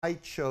I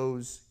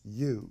chose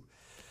you.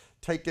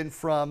 Taken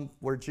from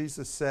where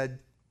Jesus said,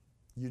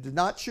 you did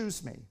not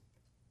choose me,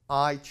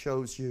 I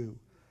chose you.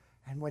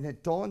 And when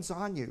it dawns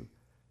on you,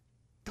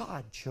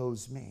 God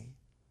chose me.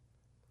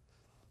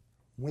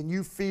 When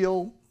you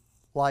feel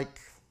like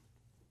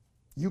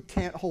you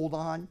can't hold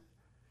on,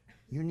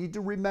 you need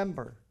to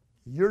remember,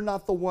 you're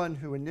not the one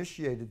who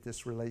initiated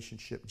this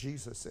relationship.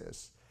 Jesus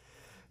is.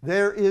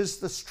 There is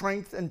the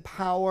strength and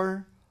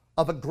power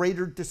of a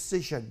greater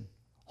decision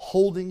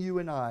holding you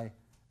and I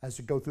as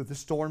we go through the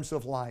storms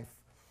of life.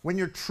 When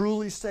you're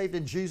truly saved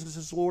and Jesus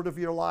is Lord of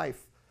your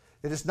life,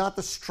 it is not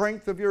the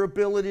strength of your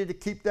ability to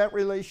keep that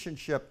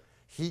relationship.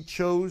 He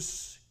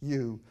chose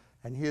you,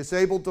 and He is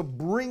able to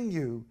bring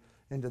you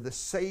into the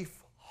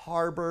safe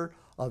harbor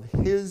of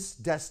His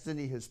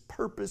destiny, His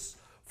purpose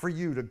for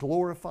you to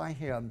glorify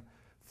Him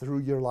through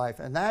your life.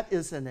 And that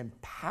is an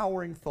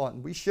empowering thought.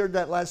 And we shared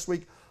that last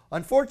week.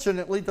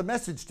 Unfortunately, the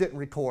message didn't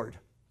record.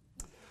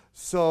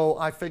 So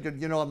I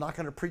figured, I'm not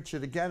going to preach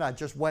it again. I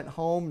just went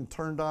home and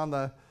turned on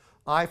the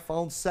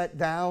iPhone, sat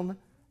down,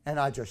 and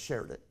I just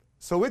shared it.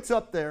 So it's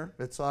up there.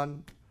 It's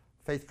on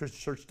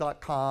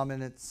faithchristianchurch.com,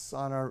 and it's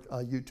on our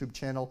YouTube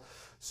channel.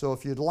 So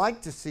if you'd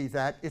like to see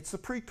that, it's a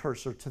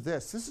precursor to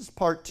this. This is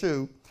part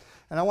 2.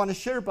 And I want to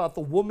share about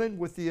the woman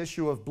with the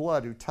issue of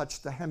blood who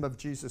touched the hem of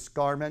Jesus'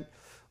 garment.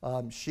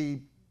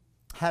 She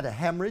had a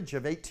hemorrhage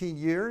of 18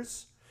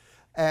 years.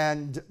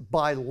 And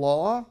by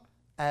law,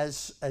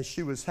 as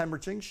she was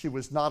hemorrhaging, she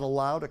was not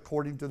allowed,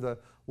 according to the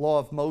law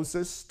of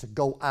Moses, to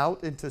go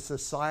out into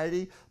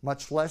society,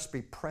 much less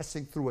be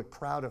pressing through a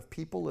crowd of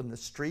people in the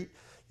street.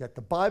 Yet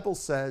the Bible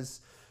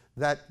says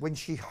that when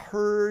she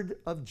heard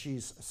of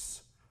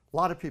Jesus, a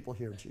lot of people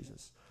hear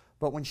Jesus,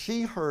 but when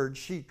she heard,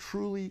 she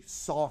truly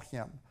saw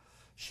Him.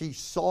 She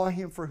saw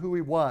Him for who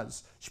He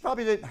was. She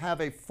probably didn't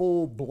have a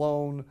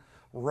full-blown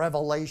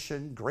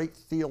revelation, great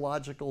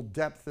theological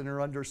depth in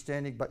her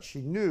understanding, but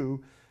she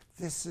knew,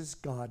 this is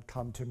God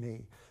come to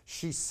me.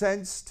 She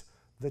sensed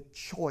the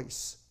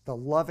choice, the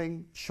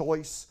loving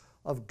choice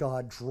of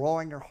God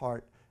drawing her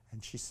heart,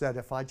 and she said,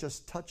 if I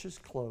just touch His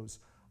clothes,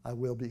 I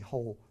will be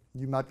whole.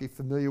 You might be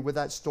familiar with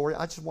that story.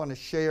 I just want to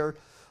share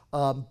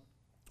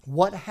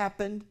what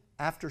happened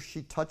after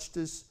she touched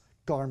His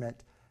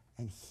garment,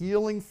 and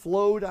healing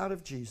flowed out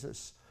of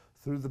Jesus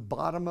through the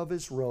bottom of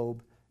His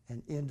robe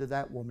and into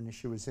that woman, and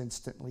she was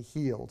instantly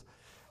healed.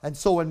 And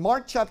so in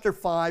Mark chapter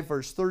 5,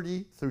 verse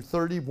 30 through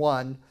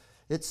 31,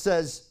 it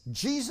says,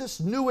 Jesus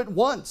knew at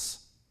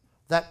once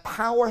that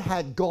power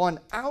had gone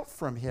out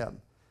from Him.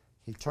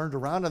 He turned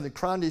around in the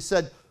crowd and He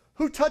said,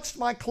 who touched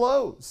my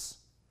clothes?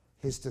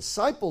 His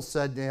disciples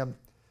said to Him,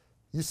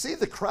 you see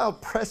the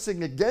crowd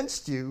pressing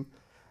against you,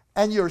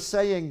 and you're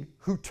saying,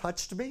 who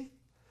touched me?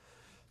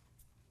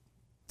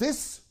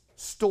 This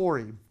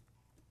story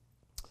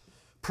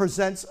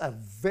presents a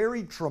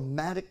very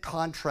dramatic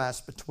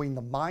contrast between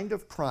the mind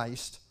of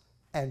Christ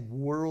and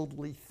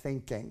worldly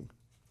thinking.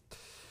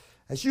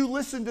 As you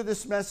listen to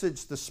this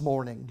message this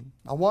morning,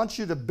 I want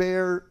you to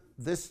bear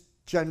this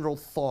general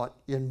thought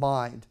in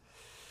mind,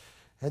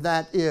 and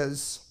that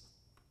is,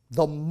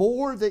 the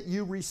more that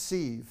you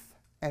receive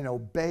and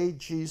obey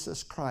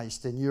Jesus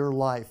Christ in your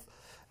life,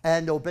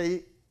 and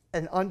obey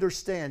and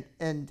understand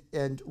and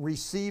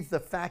receive the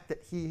fact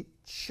that He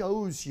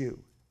chose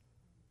you.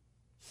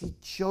 He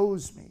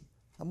chose me.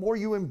 The more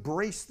you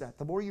embrace that,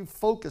 the more you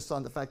focus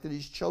on the fact that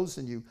He's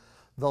chosen you,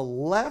 the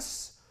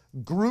less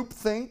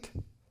groupthink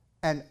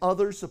and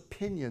others'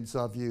 opinions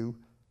of you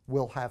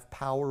will have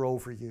power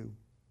over you.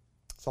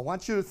 So I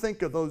want you to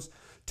think of those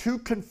two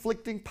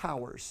conflicting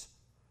powers.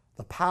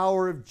 The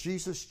power of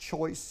Jesus'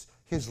 choice,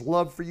 His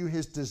love for you,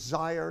 His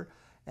desire,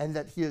 and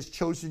that He has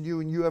chosen you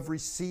and you have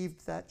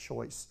received that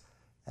choice.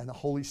 And the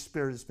Holy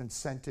Spirit has been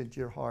sent into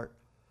your heart.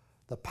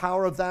 The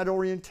power of that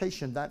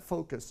orientation, that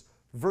focus,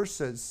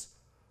 versus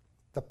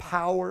the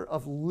power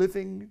of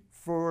living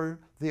for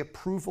the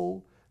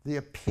approval, the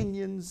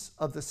opinions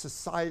of the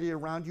society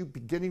around you,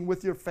 beginning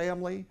with your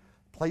family,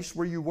 place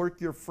where you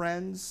work, your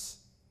friends,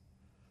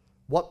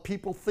 what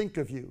people think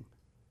of you.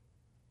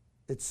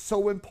 It's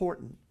so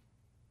important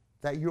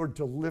that you're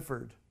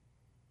delivered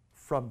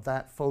from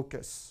that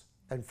focus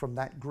and from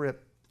that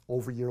grip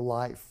over your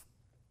life.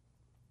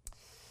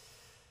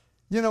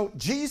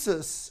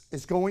 Jesus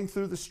is going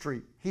through the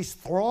street. He's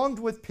thronged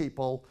with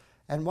people,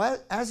 and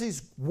as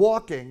He's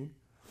walking,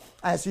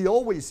 as He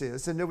always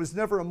is, and there was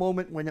never a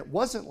moment when it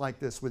wasn't like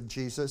this with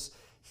Jesus,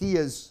 He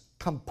is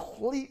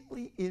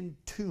completely in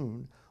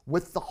tune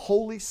with the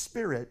Holy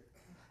Spirit,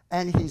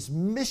 and He's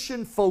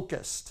mission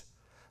focused.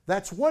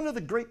 That's one of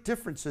the great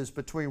differences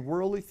between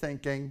worldly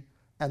thinking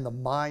and the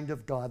mind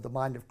of God, the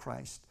mind of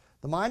Christ.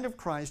 The mind of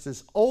Christ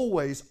is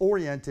always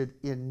oriented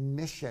in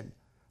mission,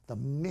 the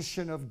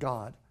mission of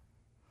God.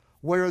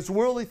 Whereas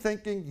worldly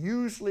thinking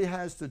usually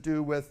has to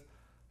do with,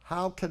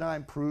 how can I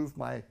improve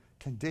my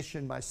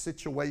condition, my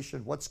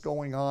situation, what's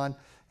going on?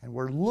 And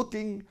we're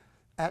looking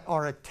at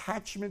our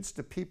attachments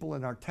to people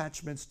and our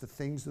attachments to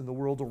things in the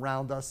world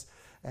around us,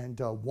 and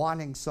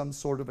wanting some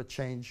sort of a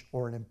change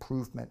or an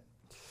improvement.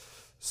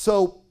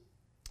 So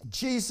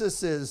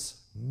Jesus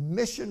is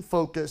mission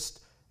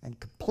focused and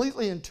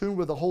completely in tune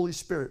with the Holy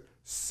Spirit.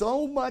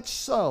 So much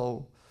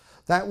so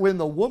that when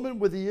the woman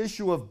with the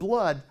issue of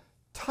blood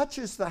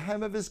touches the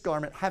hem of his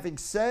garment, having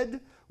said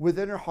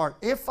within her heart,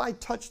 if I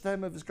touch the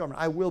hem of his garment,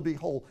 I will be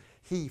whole,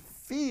 he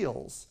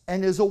feels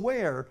and is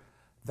aware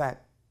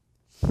that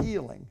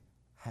healing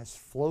has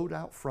flowed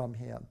out from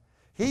him.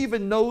 He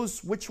even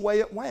knows which way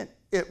it went.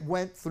 It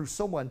went through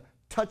someone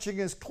touching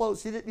his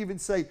clothes. He didn't even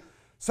say,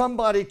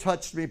 somebody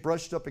touched me,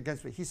 brushed up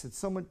against me. He said,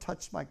 someone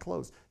touched my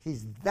clothes.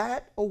 He's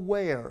that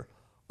aware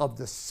of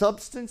the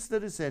substance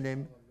that is in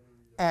him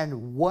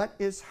and what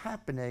is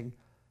happening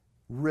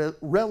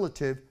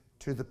relative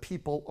to the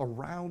people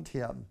around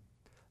him.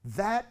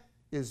 That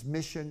is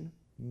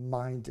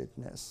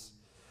mission-mindedness.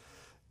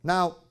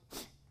 Now,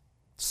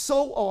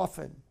 so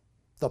often,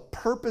 the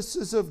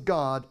purposes of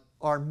God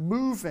are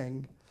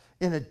moving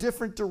in a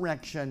different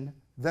direction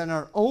than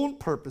our own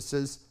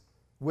purposes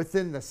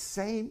within the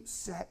same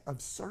set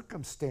of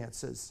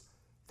circumstances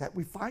that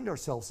we find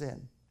ourselves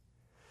in.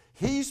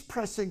 He's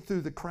pressing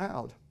through the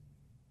crowd,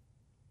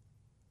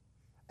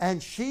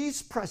 and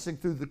she's pressing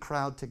through the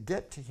crowd to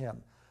get to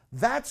him.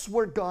 That's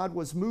where God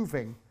was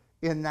moving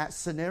in that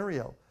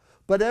scenario.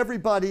 But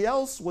everybody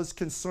else was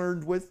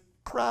concerned with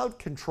crowd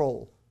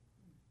control.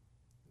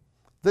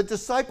 The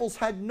disciples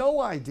had no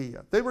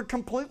idea. They were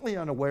completely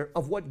unaware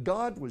of what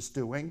God was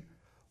doing.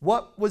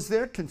 What was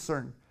their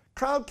concern?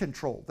 Crowd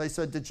control. They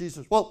said to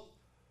Jesus, well,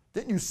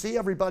 didn't you see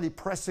everybody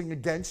pressing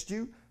against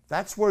you?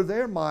 That's where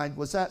their mind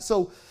was at.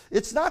 So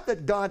it's not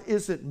that God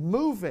isn't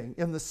moving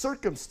in the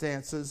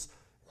circumstances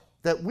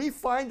that we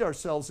find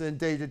ourselves in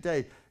day to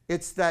day.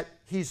 It's that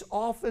he's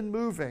often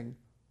moving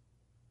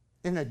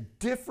in a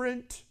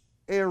different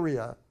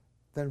area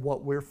than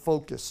what we're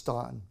focused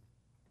on.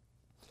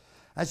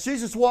 As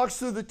Jesus walks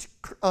through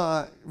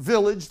the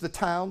village, the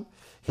town,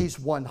 he's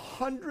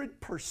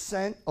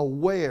 100%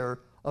 aware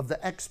of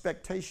the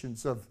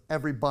expectations of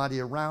everybody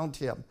around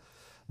him.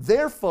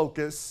 Their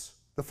focus,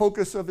 the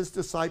focus of his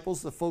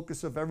disciples, the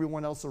focus of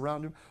everyone else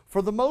around him,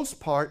 for the most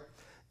part,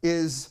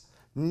 is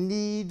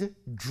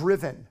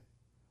need-driven.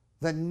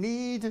 The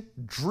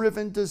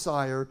need-driven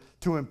desire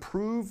to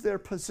improve their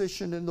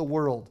position in the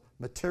world,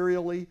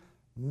 materially,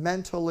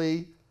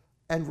 mentally,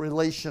 and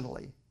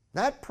relationally.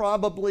 That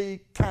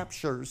probably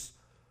captures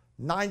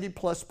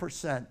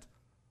 90+%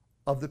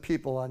 of the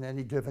people on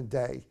any given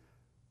day.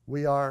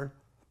 We are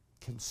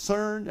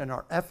concerned and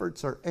our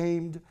efforts are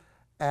aimed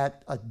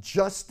at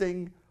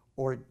adjusting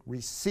or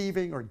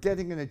receiving or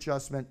getting an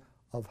adjustment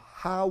of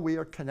how we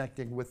are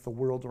connecting with the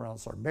world around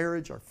us, our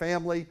marriage, our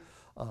family,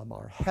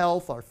 our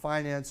health, our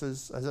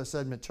finances, as I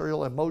said,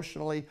 material,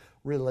 emotionally,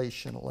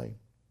 relationally.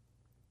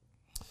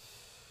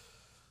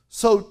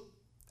 So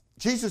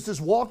Jesus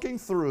is walking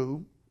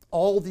through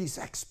all these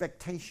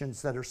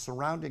expectations that are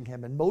surrounding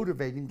him and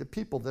motivating the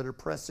people that are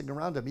pressing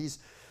around him.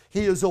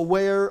 He is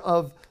aware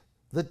of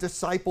the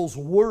disciples'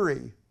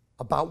 worry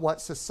about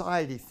what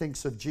society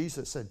thinks of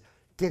Jesus and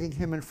getting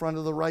him in front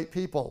of the right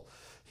people.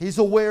 He's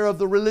aware of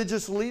the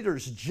religious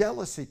leaders'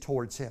 jealousy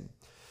towards him.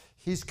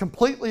 He's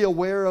completely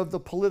aware of the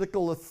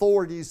political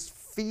authorities'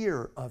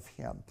 fear of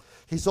him.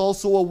 He's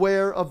also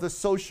aware of the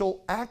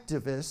social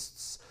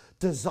activists'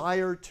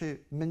 desire to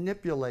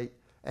manipulate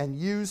and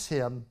use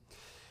him.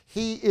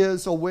 He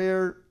is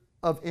aware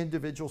of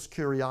individuals'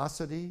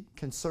 curiosity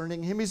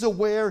concerning him. He's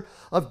aware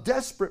of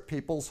desperate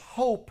people's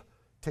hope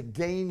to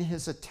gain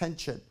his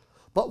attention.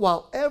 But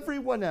while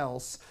everyone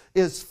else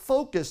is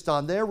focused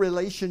on their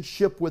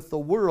relationship with the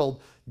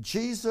world,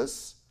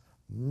 Jesus'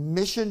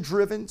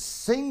 mission-driven,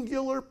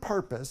 singular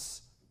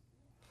purpose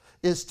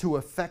is to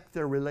affect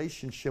their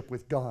relationship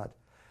with God.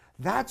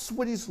 That's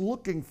what he's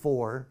looking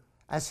for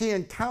as he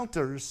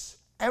encounters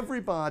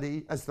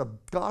everybody as the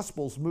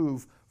Gospels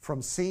move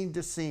from scene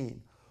to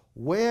scene.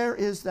 Where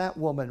is that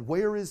woman?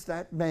 Where is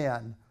that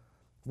man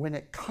when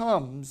it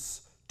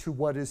comes to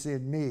what is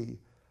in me?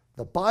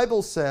 The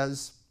Bible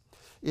says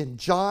in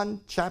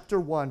John chapter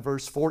 1,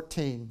 verse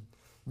 14,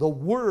 the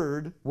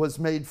Word was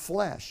made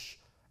flesh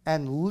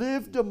and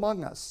lived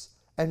among us,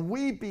 and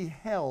we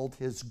beheld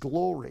his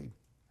glory.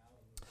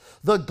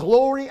 The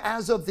glory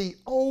as of the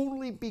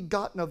only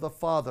begotten of the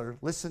Father,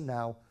 listen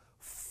now,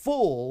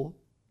 full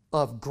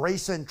of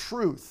grace and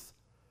truth.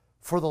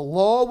 For the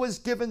law was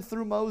given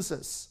through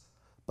Moses,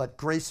 but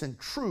grace and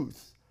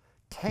truth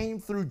came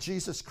through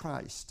Jesus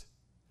Christ.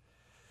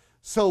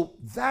 So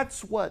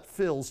that's what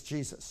fills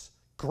Jesus.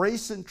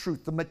 Grace and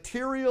truth, the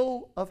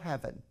material of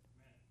heaven,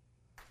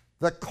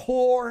 the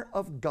core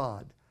of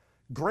God.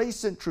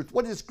 Grace and truth.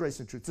 What is grace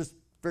and truth? Just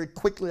very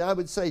quickly, I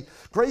would say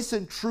grace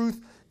and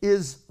truth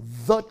is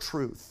the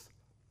truth.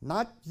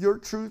 Not your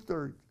truth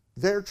or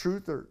their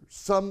truth or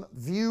some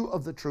view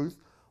of the truth,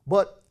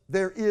 but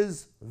there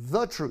is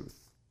the truth.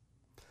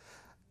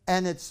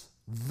 And it's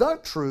the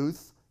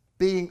truth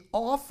being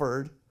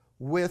offered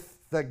with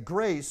the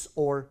grace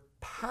or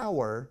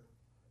power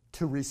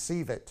to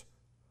receive it.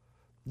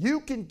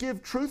 You can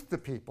give truth to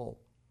people,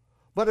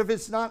 but if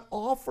it's not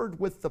offered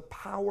with the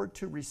power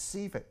to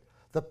receive it,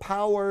 the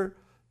power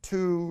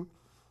to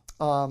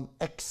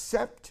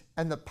accept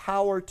and the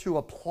power to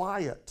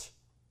apply it,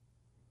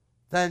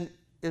 then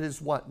it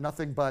is what?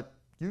 Nothing but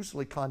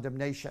usually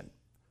condemnation.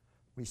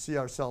 We see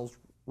ourselves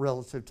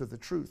relative to the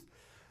truth.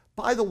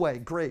 By the way,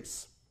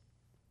 grace.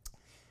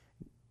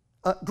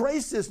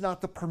 Grace is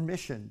not the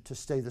permission to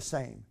stay the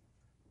same.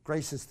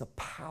 Grace is the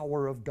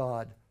power of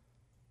God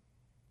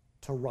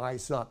to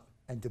rise up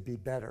and to be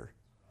better.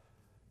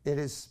 It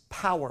is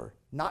power,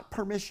 not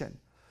permission.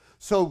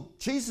 So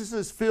Jesus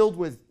is filled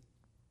with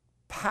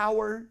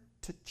power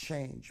to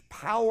change,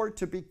 power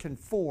to be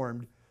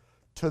conformed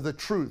to the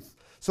truth.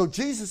 So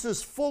Jesus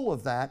is full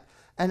of that,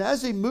 and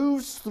as he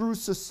moves through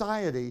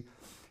society,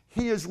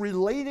 he is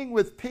relating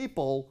with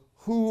people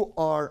who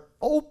are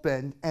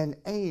open and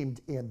aimed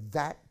in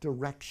that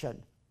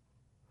direction.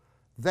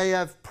 They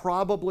have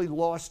probably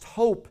lost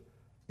hope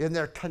in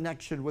their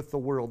connection with the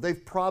world.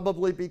 They've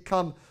probably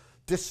become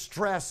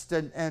distressed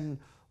and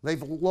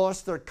they've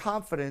lost their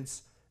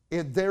confidence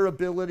in their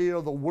ability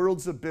or the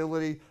world's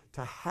ability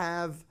to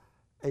have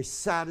a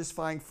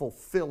satisfying,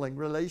 fulfilling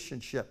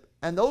relationship.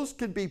 And those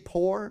can be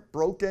poor,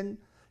 broken,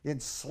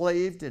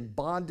 enslaved, and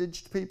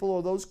bondaged people,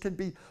 or those can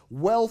be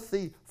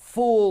wealthy,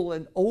 full,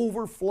 and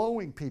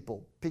overflowing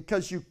people,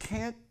 because you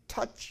can't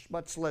touch,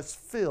 much less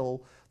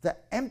fill, the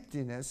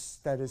emptiness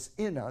that is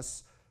in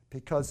us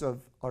because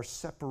of our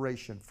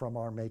separation from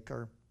our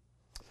Maker.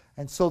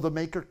 And so the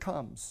Maker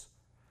comes,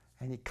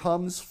 and he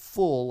comes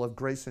full of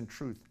grace and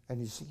truth, and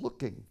he's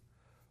looking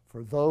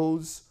for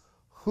those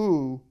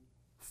who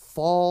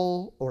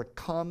fall or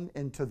come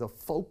into the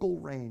focal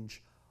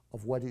range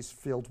of what he's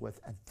filled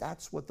with. And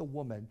that's what the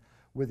woman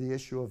with the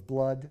issue of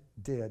blood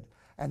did.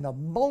 And the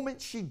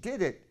moment she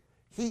did it,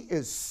 he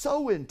is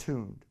so in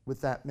tune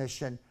with that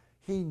mission,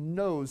 he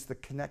knows the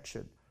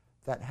connection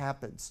that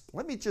happens.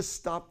 Let me just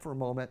stop for a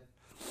moment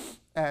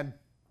and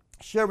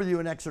share with you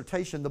an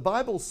exhortation. The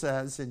Bible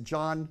says in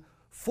John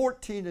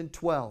 14 and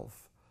 12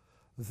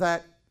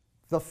 that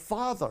the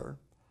Father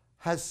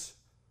has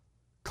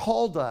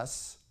called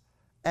us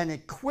and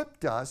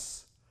equipped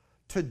us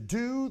to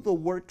do the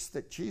works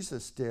that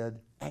Jesus did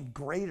and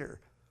greater,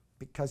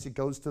 because he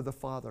goes to the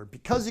Father.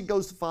 Because he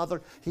goes to the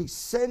Father, he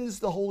sends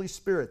the Holy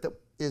Spirit that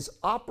is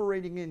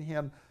operating in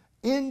him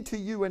into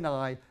you and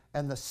I,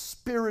 and the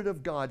Spirit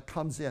of God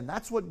comes in.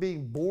 That's what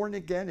being born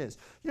again is.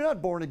 You're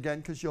not born again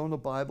because you own a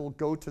Bible,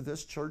 go to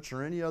this church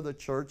or any other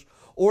church,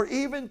 or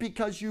even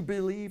because you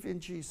believe in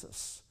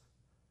Jesus,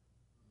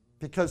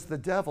 because the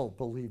devil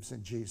believes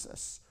in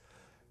Jesus.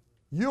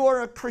 You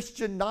are a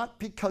Christian not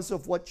because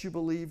of what you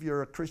believe.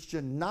 You're a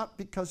Christian not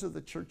because of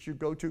the church you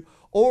go to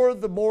or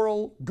the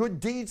moral good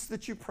deeds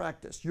that you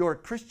practice. You're a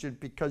Christian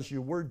because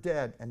you were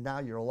dead and now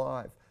you're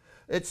alive.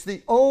 It's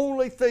the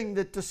only thing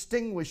that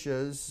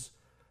distinguishes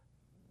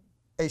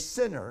a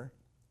sinner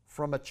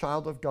from a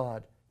child of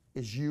God,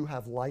 is you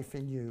have life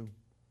in you.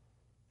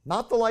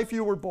 Not the life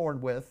you were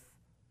born with,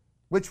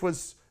 which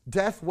was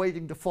death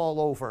waiting to fall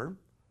over,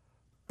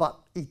 but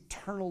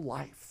eternal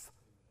life.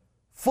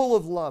 Full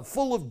of love,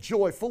 full of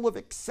joy, full of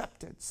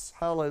acceptance.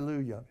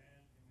 Hallelujah.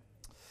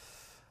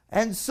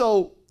 And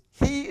so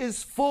he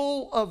is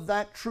full of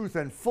that truth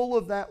and full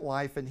of that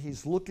life, and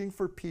he's looking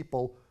for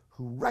people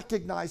who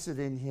recognize it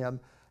in him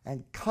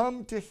and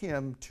come to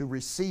him to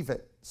receive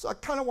it. So I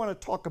kind of want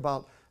to talk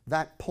about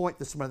that point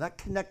this morning, that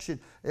connection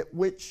at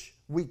which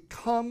we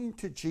come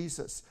to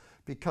Jesus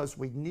because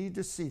we need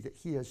to see that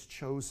he has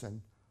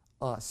chosen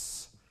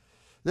us.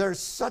 There's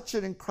such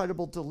an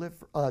incredible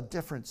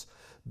difference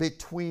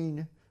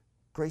between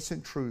grace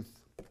and truth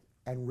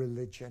and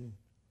religion.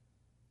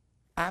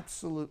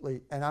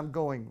 Absolutely. And I'm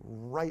going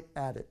right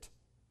at it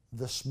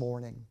this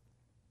morning.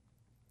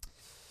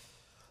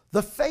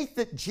 The faith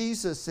that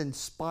Jesus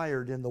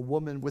inspired in the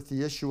woman with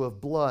the issue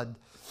of blood,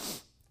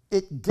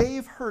 it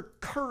gave her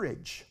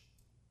courage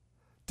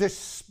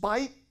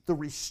despite the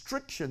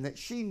restriction that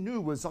she knew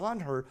was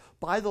on her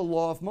by the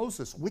law of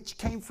Moses, which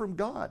came from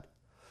God.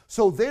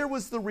 So there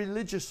was the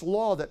religious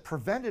law that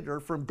prevented her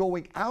from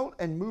going out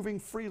and moving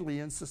freely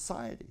in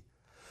society.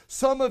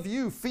 Some of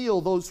you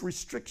feel those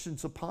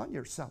restrictions upon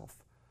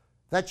yourself,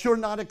 that you're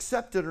not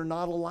accepted or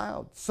not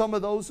allowed. Some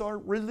of those are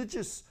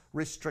religious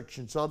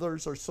restrictions.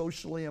 Others are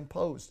socially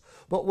imposed.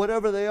 But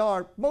whatever they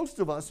are, most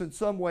of us in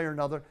some way or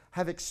another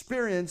have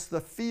experienced the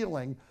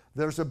feeling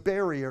there's a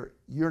barrier,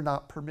 you're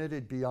not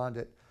permitted beyond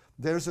it.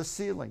 There's a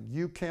ceiling,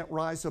 you can't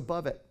rise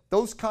above it.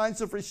 Those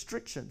kinds of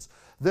restrictions.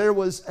 There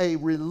was a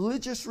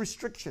religious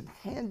restriction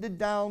handed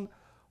down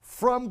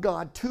from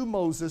God to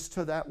Moses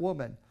to that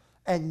woman.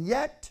 And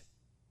yet,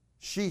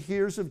 she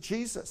hears of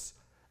Jesus.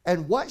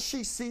 And what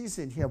she sees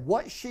in him,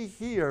 what she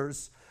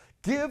hears,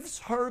 gives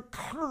her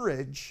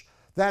courage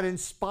that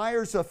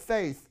inspires a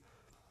faith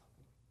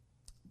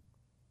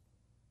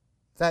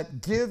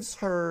that gives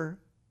her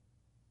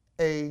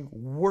a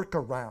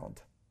workaround.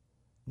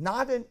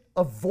 Not in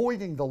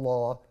avoiding the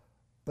law,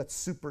 but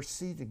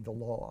superseding the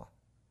law.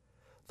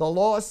 The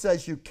law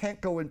says you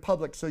can't go in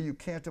public, so you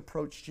can't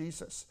approach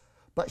Jesus.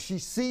 But she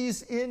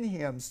sees in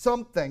him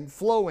something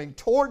flowing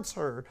towards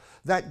her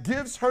that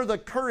gives her the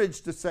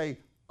courage to say,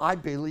 I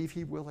believe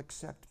he will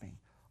accept me.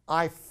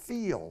 I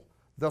feel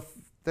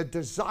the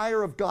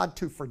desire of God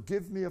to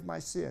forgive me of my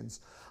sins.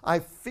 I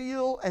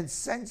feel and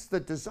sense the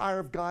desire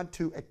of God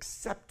to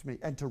accept me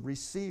and to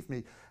receive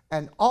me.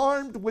 And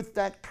armed with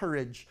that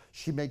courage,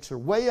 she makes her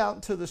way out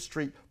into the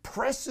street,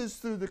 presses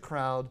through the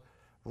crowd,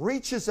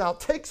 reaches out,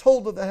 takes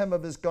hold of the hem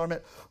of his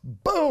garment,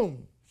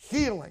 boom,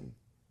 healing.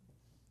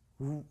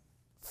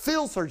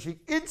 Feels her. She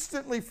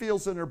instantly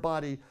feels in her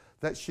body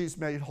that she's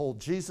made whole.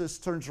 Jesus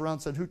turns around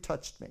and said, who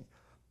touched me?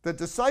 The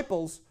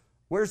disciples,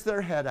 where's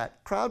their head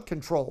at? Crowd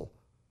control.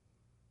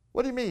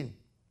 What do you mean?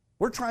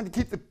 We're trying to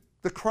keep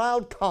the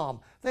crowd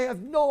calm. They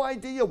have no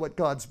idea what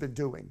God's been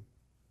doing.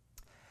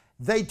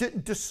 They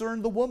didn't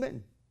discern the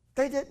woman.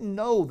 They didn't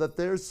know that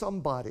there's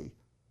somebody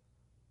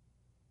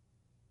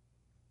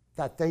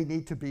that they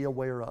need to be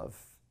aware of.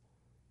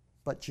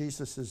 But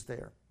Jesus is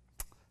there.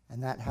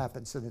 And that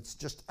happens, and it's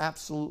just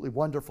absolutely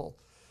wonderful.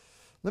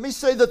 Let me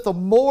say that the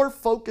more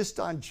focused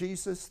on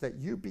Jesus that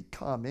you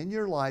become in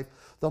your life,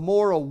 the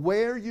more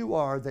aware you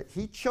are that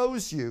He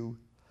chose you,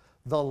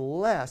 the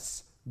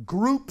less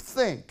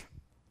groupthink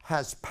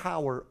has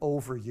power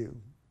over you.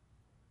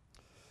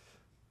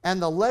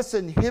 And the less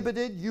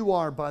inhibited you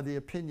are by the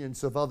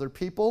opinions of other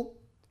people,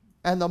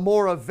 and the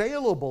more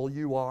available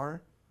you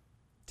are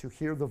to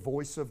hear the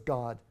voice of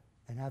God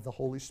and have the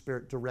Holy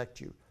Spirit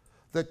direct you.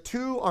 The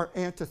two are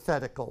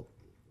antithetical.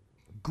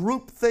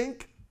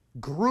 Groupthink,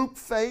 group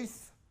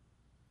faith,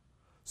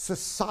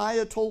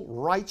 societal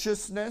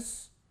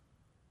righteousness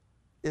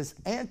is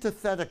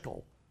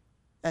antithetical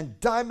and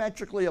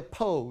diametrically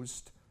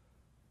opposed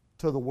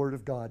to the Word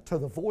of God, to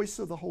the voice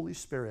of the Holy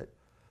Spirit,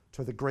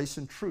 to the grace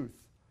and truth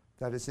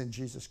that is in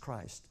Jesus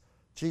Christ.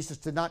 Jesus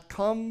did not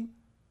come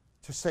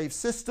to save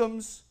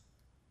systems,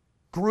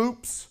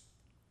 groups,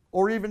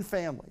 or even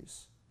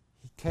families.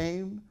 He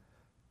came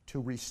to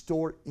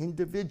restore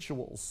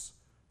individuals'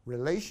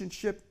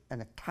 relationship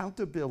and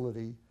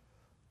accountability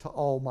to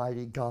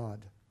Almighty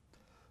God.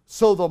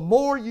 So the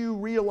more you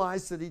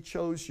realize that He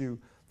chose you,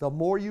 the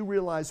more you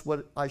realize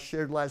what I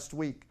shared last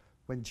week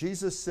when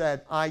Jesus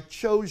said, I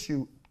chose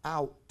you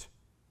out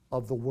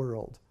of the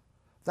world.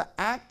 The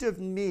act of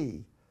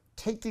me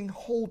taking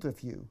hold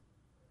of you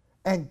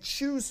and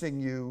choosing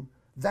you,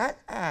 that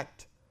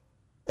act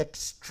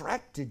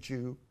extracted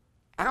you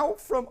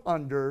out from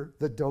under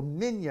the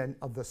dominion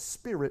of the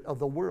spirit of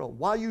the world.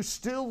 While you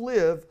still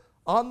live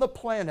on the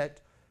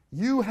planet,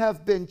 you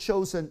have been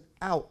chosen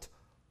out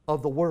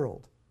of the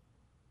world.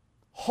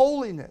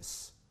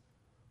 Holiness,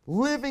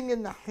 living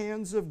in the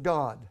hands of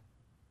God,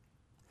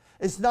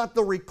 is not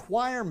the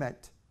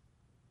requirement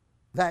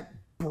that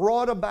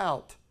brought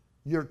about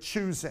your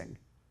choosing.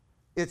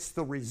 It's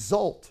the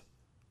result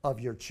of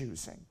your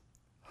choosing.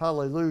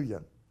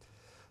 Hallelujah.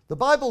 The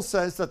Bible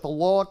says that the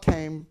law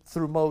came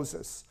through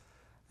Moses.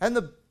 And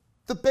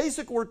the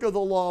basic work of the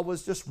law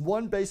was just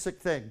one basic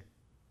thing: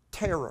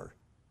 terror.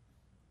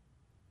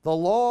 The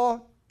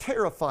law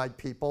terrified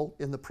people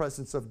in the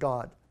presence of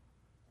God.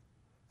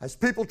 As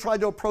people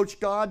tried to approach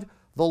God,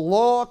 the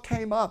law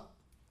came up.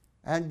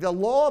 And the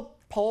law,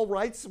 Paul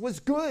writes, was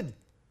good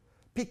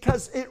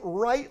because it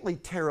rightly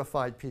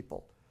terrified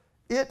people.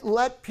 It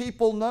let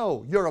people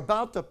know you're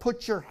about to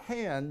put your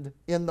hand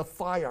in the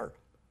fire.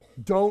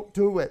 Don't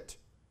do it.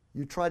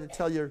 You try to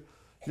tell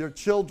your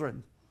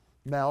children,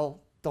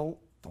 Mel, don't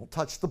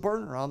touch the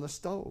burner on the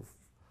stove.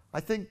 I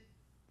think,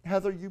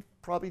 Heather, you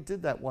probably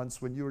did that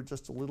once when you were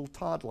just a little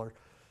toddler.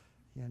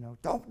 You know,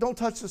 don't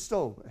touch the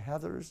stove.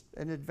 Heather's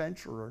an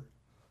adventurer,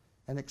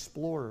 an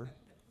explorer.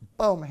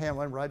 Boom, hand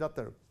went right up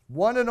there.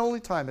 One and only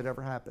time it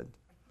ever happened.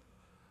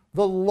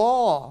 The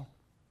law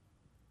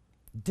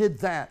did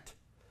that.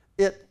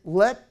 It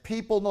let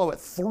people know. It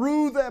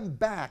threw them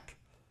back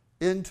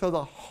into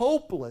the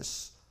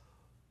hopeless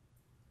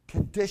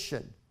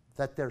condition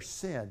that their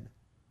sin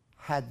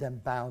had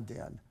them bound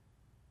in.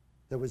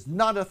 There was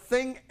not a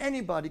thing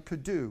anybody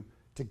could do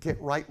to get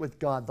right with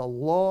God. The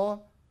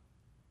law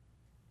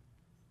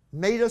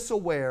made us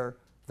aware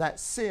that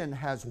sin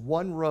has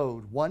one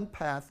road, one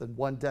path, and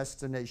one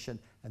destination,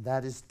 and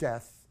that is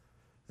death.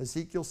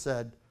 Ezekiel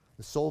said,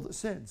 the soul that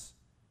sins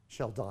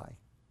shall die.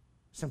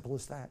 Simple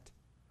as that.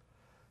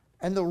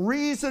 And the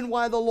reason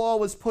why the law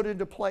was put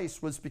into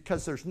place was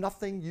because there's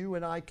nothing you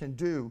and I can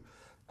do,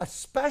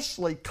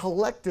 especially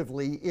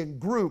collectively in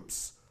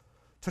groups,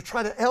 to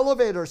try to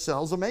elevate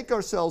ourselves and make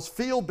ourselves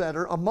feel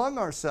better among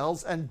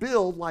ourselves and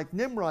build, like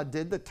Nimrod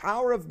did, the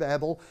Tower of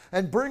Babel,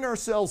 and bring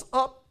ourselves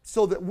up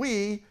so that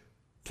we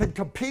can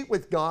compete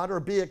with God or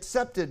be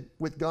accepted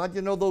with God.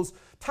 You know, those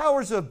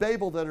towers of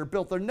Babel that are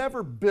built, they're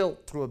never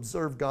built to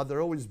observe God.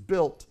 They're always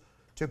built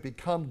to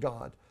become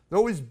God. They're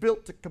always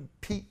built to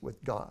compete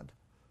with God.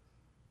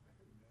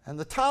 And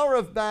the Tower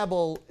of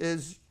Babel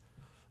is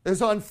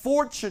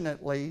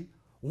unfortunately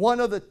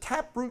one of the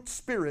taproot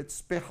spirits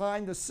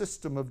behind the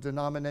system of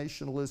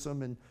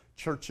denominationalism in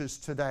churches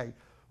today.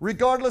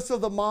 Regardless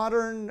of the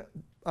modern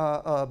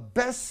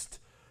best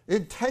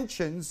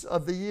intentions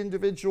of the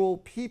individual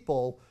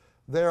people,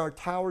 there are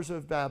towers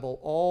of Babel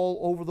all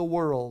over the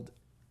world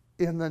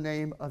in the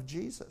name of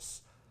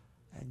Jesus.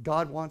 And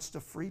God wants to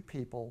free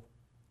people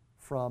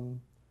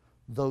from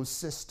those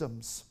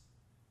systems.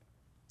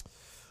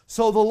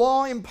 So the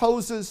law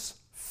imposes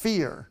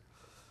fear.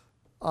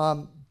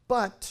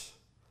 But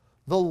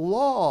the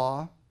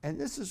law,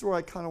 and this is where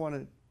I kind of want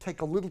to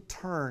take a little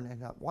turn,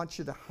 and I want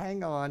you to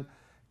hang on,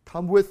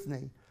 come with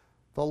me.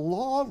 The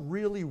law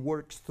really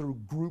works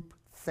through group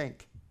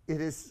think. It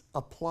is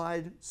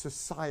applied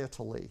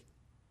societally.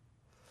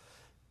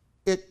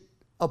 It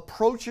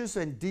approaches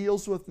and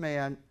deals with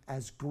man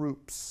as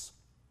groups.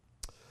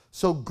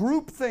 So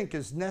groupthink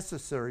is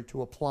necessary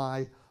to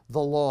apply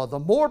the law. The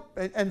more,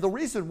 and the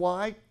reason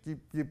why,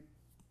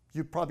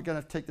 you're probably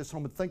going to take this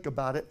home and think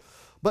about it,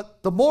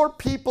 but the more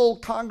people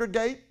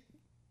congregate,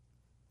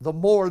 the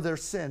more their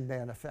sin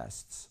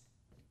manifests.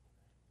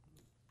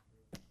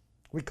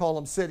 We call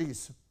them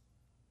cities.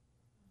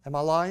 Am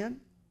I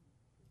lying?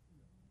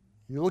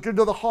 You look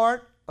into the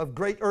heart of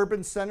great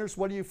urban centers,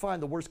 what do you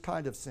find? The worst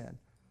kind of sin.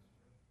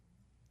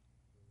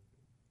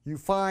 You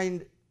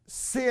find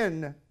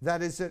sin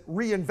that is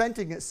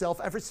reinventing itself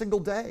every single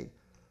day,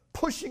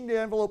 pushing the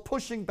envelope,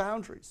 pushing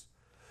boundaries.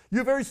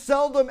 You very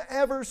seldom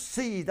ever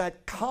see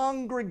that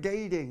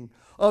congregating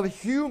of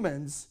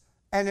humans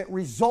and it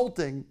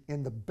resulting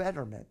in the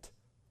betterment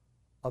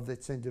of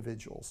its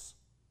individuals.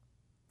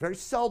 Very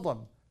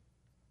seldom.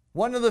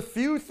 One of the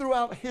few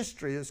throughout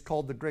history is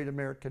called the Great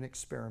American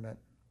Experiment.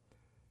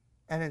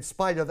 And in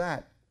spite of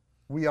that,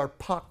 we are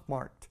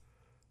pockmarked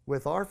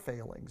with our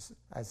failings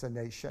as a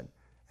nation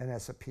and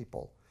as a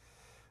people.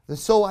 And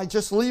so I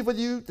just leave with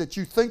you that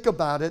you think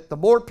about it. The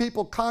more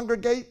people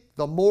congregate,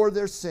 the more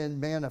their sin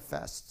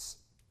manifests.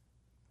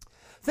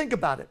 Think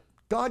about it.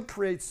 God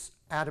creates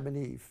Adam and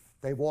Eve.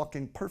 They walk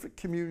in perfect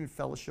communion and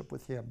fellowship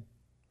with Him.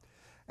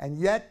 And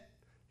yet,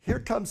 here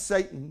comes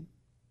Satan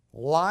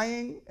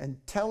lying and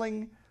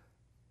telling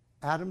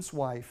Adam's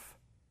wife,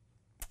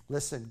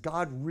 listen,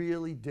 God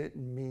really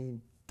didn't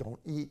mean don't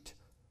eat,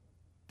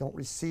 don't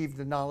receive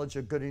the knowledge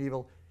of good and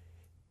evil.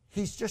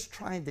 He's just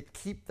trying to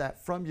keep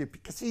that from you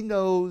because He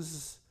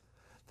knows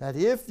that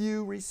if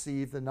you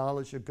receive the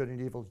knowledge of good and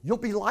evil, you'll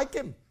be like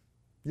Him.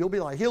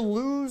 He'll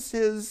lose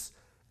His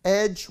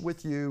edge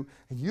with you,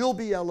 and you'll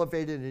be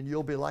elevated, and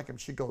you'll be like Him.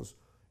 She goes,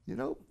 you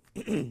know,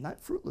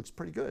 that fruit looks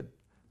pretty good.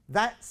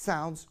 That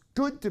sounds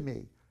good to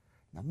me.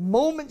 The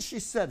moment she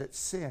said it,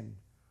 sin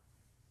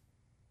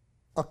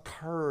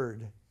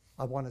occurred.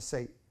 I want to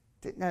say,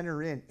 didn't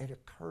enter in, it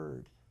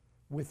occurred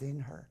within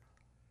her.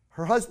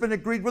 Her husband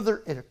agreed with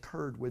her, it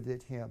occurred within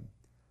him.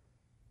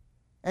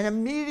 And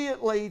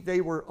immediately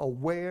they were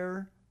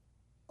aware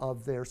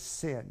of their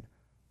sin.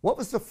 What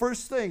was the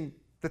first thing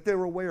that they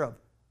were aware of?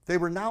 They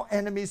were now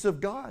enemies of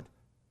God.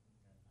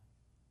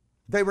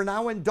 They were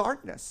now in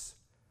darkness.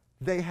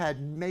 They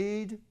had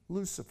made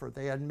Lucifer,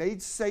 they had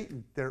made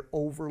Satan their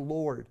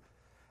overlord.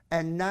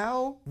 And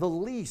now the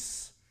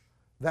lease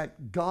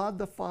that God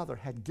the Father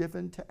had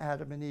given to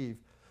Adam and Eve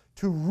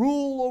to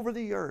rule over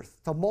the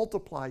earth, to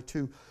multiply,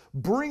 to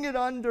bring it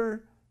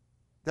under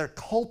their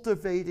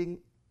cultivating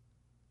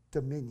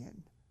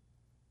dominion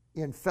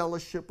in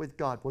fellowship with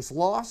God, was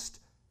lost,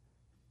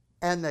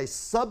 and they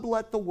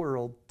sublet the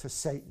world to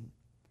Satan.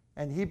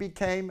 And he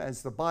became,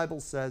 as the Bible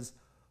says,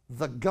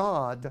 the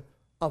god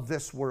of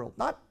this world.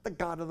 Not the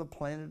god of the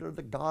planet or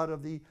the god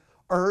of the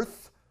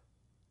earth,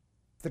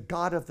 the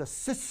god of the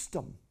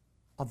system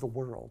of the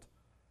world.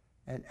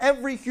 And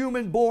every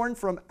human born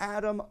from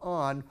Adam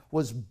on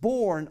was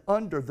born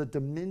under the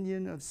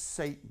dominion of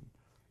Satan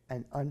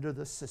and under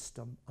the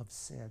system of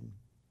sin.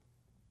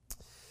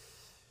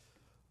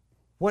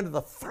 One of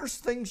the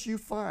first things you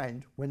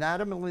find when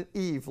Adam and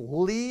Eve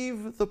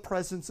leave the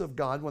presence of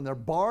God, when they're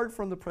barred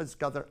from the presence of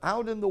God, they're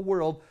out in the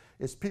world,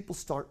 is people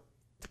start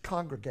to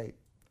congregate.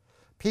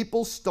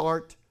 People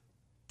start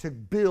to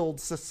build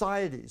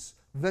societies.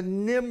 The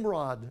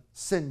Nimrod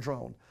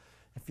syndrome.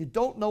 If you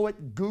don't know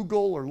it,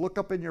 Google or look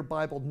up in your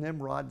Bible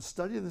Nimrod and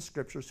study in the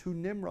scriptures who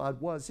Nimrod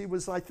was. He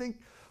was, I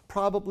think,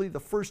 probably the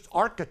first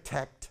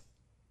architect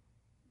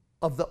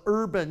of the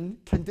urban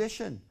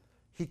condition.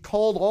 He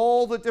called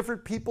all the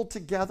different people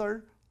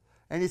together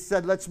and he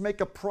said, let's make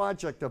a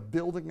project of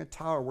building a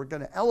tower. We're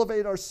going to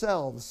elevate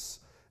ourselves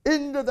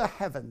into the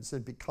heavens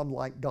and become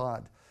like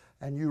God.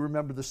 And you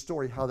remember the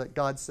story how that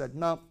God said,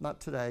 no,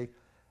 not today.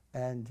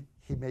 And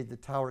he made the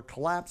tower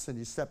collapse and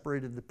he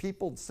separated the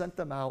people and sent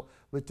them out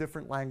with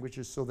different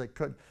languages so they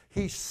could.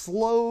 He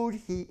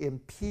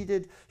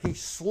impeded, he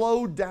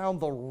slowed down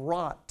the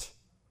rot,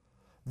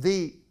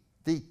 the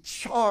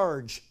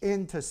charge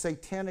into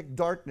satanic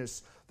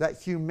darkness that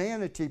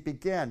humanity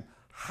began.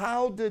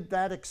 How did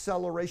that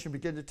acceleration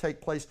begin to take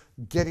place?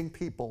 Getting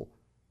people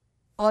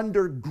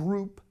under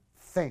group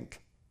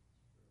think.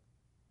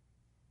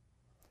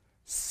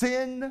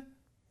 Sin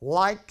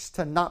likes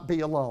to not be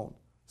alone.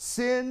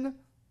 Sin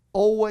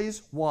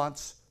always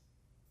wants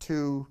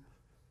to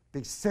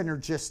be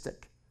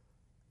synergistic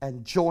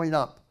and join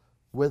up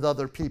with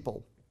other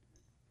people.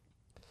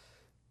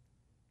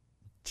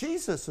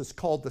 Jesus is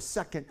called the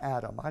second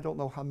Adam. I don't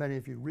know how many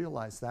of you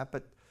realize that,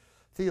 but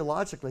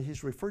theologically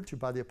he's referred to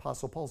by the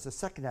Apostle Paul as the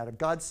second Adam.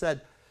 God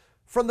said,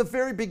 from the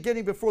very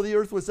beginning, before the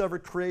earth was ever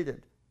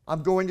created,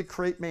 I'm going to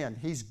create man.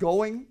 He's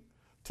going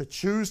to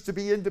choose to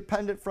be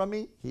independent from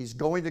me. He's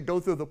going to go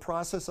through the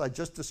process I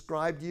just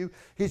described to you.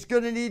 He's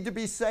going to need to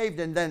be saved.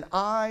 And then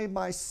I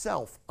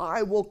myself,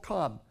 I will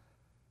come.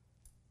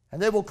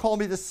 And they will call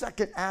me the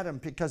second Adam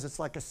because it's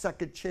like a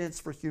second chance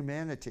for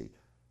humanity.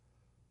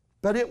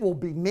 But it will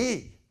be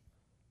me,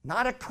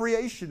 not a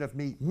creation of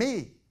me,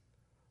 me.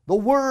 The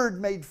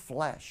Word made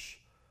flesh.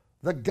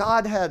 The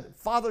Godhead,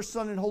 Father,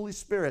 Son, and Holy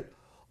Spirit,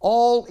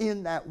 all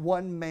in that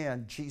one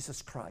man,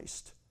 Jesus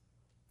Christ.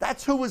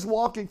 That's who was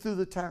walking through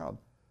the town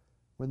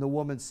when the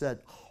woman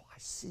said, "Oh, I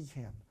see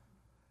him,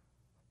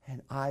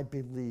 and I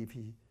believe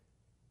he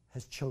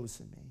has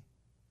chosen me."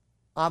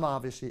 I'm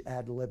obviously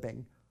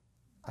ad-libbing.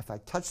 If I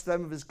touch the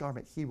hem of his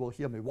garment, he will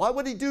heal me. Why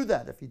would he do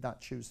that if he'd not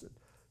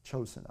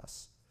chosen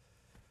us?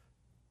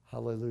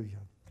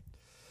 Hallelujah.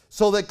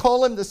 So they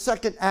call him the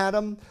second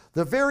Adam.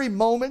 The very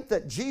moment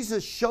that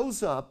Jesus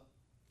shows up,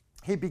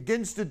 he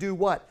begins to do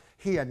what?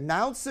 He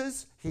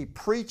announces, he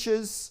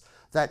preaches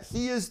that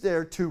he is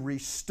there to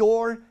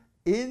restore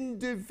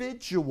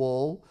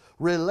individual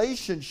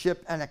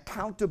relationship and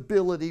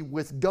accountability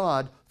with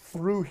God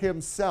through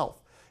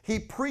himself. He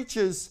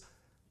preaches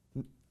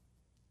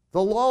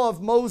the law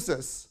of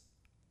Moses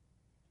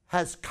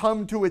has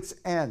come to its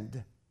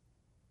end.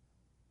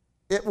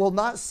 It will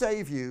not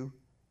save you.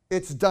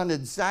 It's done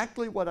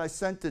exactly what I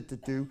sent it to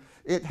do.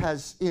 It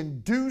has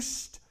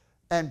induced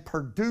and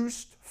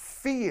produced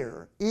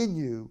fear in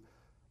you,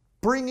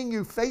 bringing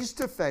you face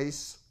to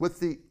face with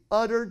the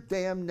utter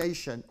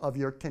damnation of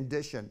your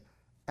condition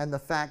and the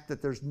fact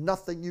that there's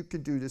nothing you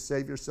can do to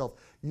save yourself.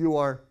 You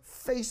are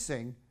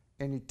facing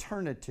an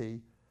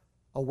eternity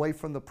away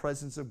from the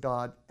presence of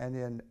God and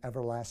in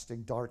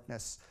everlasting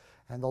darkness.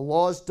 And the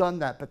law's done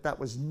that, but that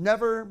was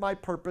never my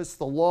purpose.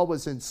 The law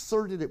was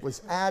inserted, it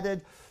was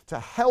added to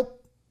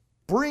help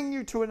bring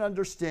you to an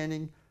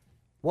understanding.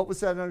 What was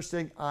that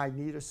understanding? I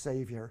need a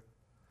Savior.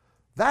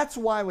 That's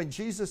why when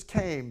Jesus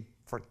came,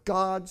 for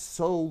God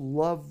so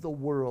loved the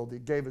world, he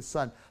gave his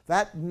Son.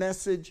 That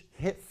message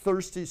hit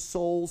thirsty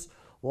souls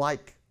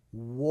like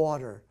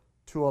water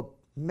to a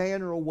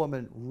man or a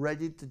woman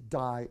ready to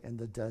die in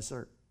the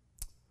desert.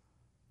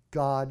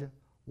 God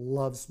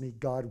loves me.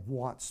 God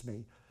wants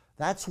me.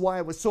 That's why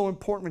it was so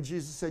important when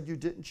Jesus said, "You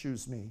didn't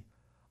choose me.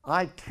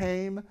 I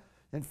came.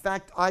 In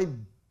fact, I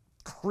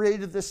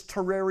created this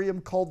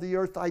terrarium called the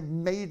earth. I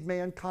made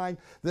mankind.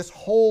 This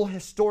whole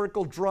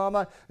historical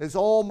drama is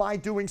all my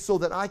doing so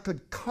that I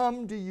could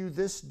come to you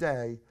this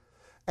day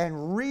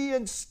and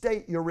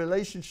reinstate your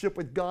relationship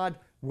with God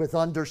with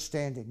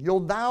understanding. You'll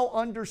now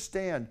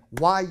understand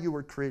why you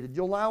were created.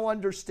 You'll now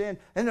understand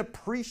and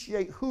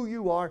appreciate who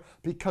you are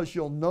because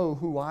you'll know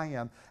who I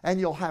am. And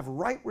you'll have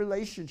right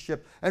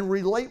relationship and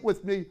relate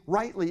with me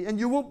rightly. And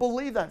you won't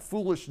believe that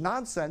foolish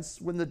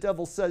nonsense when the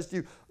devil says to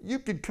you, you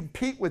can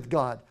compete with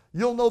God.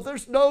 You'll know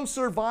there's no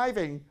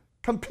surviving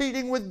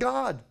competing with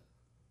God.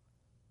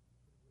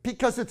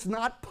 Because it's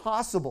not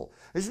possible.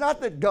 It's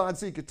not that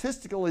God's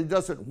egotistical, he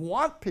doesn't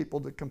want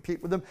people to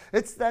compete with him.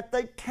 It's that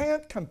they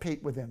can't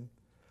compete with him.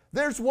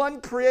 There's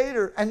one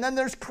creator, and then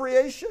there's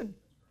creation.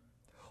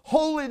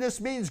 Holiness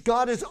means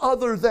God is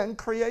other than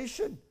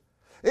creation.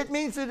 It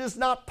means it is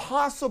not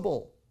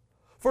possible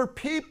for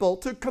people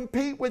to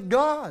compete with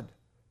God.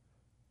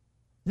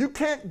 You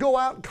can't go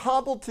out and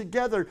cobble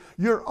together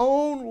your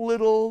own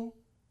little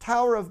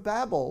Tower of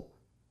Babel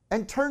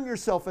and turn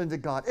yourself into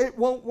God. It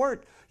won't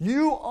work.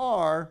 You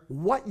are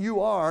what you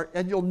are,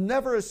 and you'll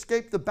never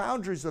escape the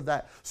boundaries of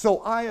that.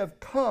 So I have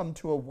come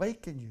to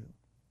awaken you,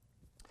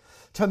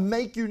 to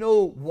make you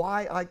know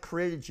why I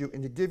created you,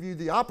 and to give you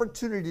the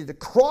opportunity to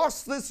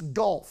cross this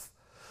gulf,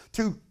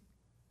 to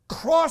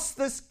cross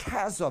this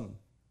chasm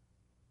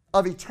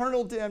of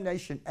eternal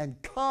damnation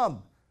and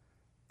come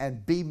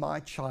and be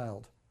my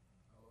child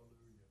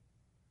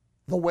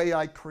the way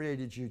I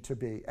created you to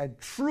be, and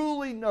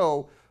truly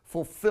know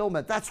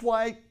fulfillment. That's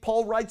why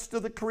Paul writes to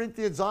the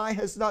Corinthians, eye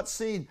has not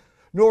seen,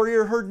 nor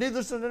ear heard, neither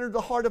has it entered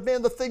the heart of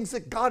man the things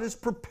that God has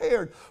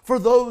prepared for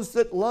those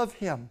that love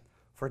him.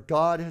 For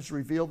God has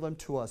revealed them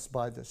to us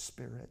by the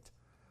Spirit.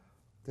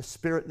 The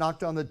Spirit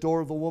knocked on the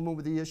door of the woman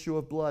with the issue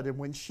of blood, and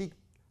when she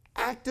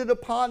acted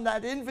upon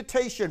that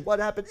invitation, what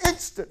happened?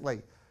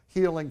 Instantly,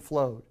 healing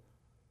flowed.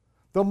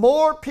 The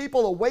more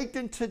people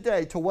awaken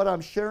today to what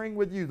I'm sharing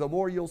with you, the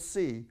more you'll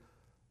see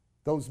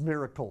those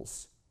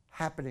miracles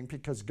happening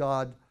because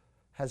God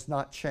has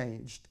not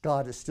changed.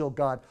 God is still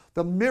God.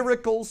 The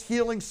miracles,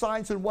 healing,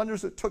 signs, and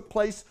wonders that took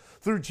place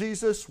through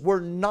Jesus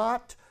were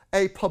not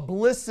a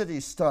publicity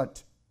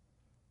stunt.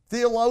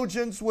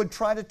 Theologians would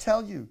try to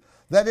tell you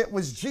that it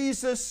was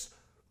Jesus'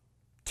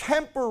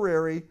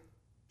 temporary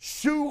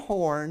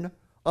shoehorn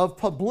of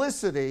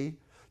publicity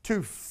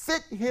to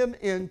fit him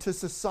into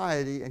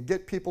society and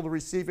get people to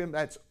receive him.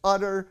 That's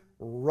utter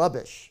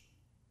rubbish.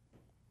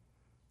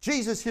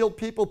 Jesus healed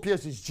people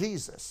because he's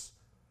Jesus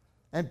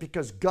and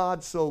because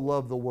God so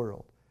loved the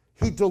world.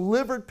 He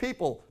delivered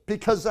people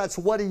because that's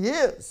what he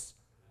is.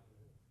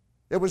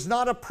 It was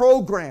not a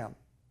program.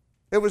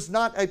 It was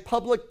not a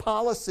public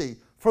policy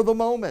for the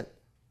moment.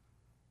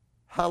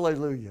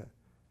 Hallelujah.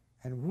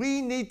 And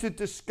we need to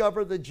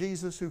discover the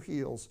Jesus who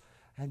heals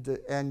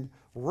and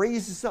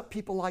raises up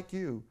people like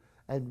you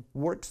and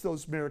works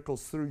those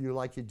miracles through you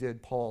like he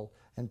did Paul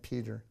and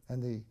Peter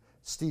and the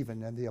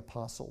Stephen and the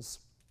apostles.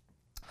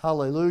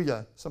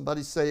 Hallelujah.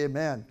 Somebody say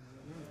amen.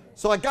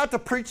 So I got to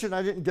preaching.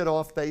 I didn't get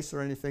off base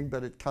or anything,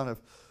 but it kind of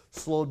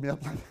slowed me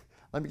up.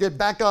 Let me get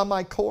back on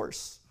my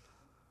course.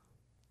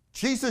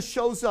 Jesus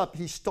shows up.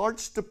 He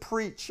starts to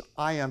preach,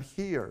 I am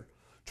here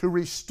to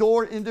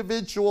restore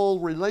individual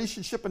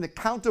relationship and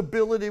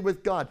accountability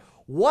with God.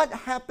 What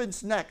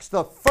happens next?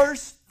 The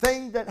first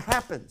thing that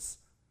happens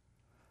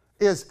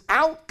is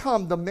out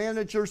come the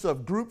managers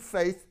of group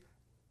faith,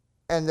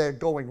 and they're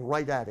going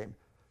right at him.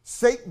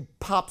 Satan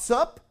pops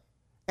up,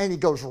 and he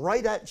goes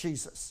right at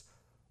Jesus.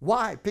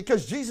 Why?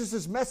 Because Jesus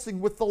is messing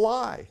with the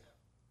lie.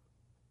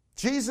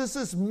 Jesus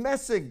is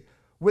messing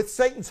with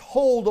Satan's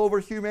hold over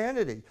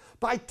humanity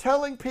by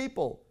telling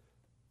people,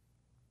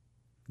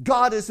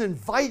 God is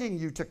inviting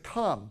you to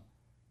come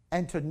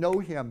and to know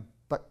him,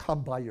 but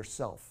come by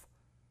yourself.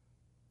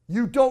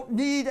 You don't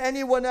need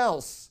anyone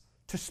else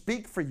to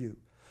speak for you.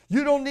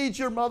 You don't need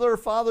your mother or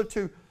father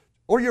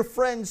or your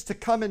friends to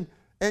come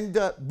and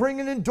bring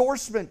an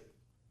endorsement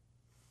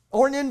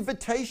or an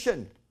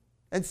invitation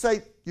and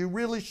say, you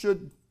really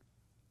should,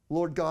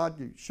 Lord God,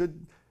 you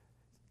should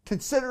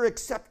consider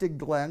accepting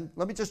Glenn.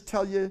 Let me just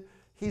tell you,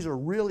 he's a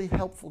really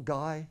helpful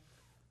guy.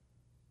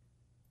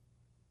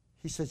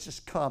 He says,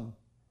 just come.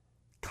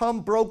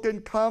 Come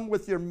broken, come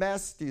with your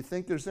mess. Do you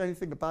think there's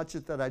anything about you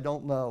that I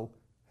don't know?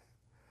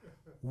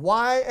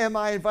 Why am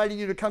I inviting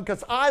you to come?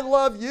 Because I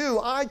love you.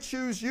 I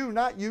choose you,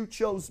 not you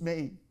chose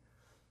me.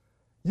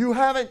 You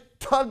haven't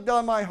tugged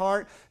on my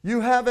heart.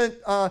 You haven't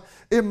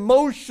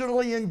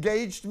emotionally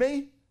engaged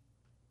me.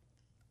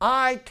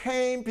 I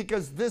came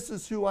because this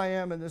is who I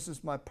am and this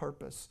is my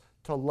purpose,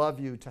 to love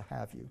you, to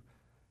have you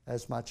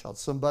as my child.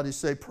 Somebody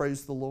say,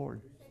 praise the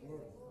Lord.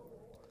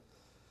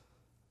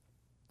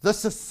 The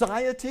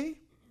society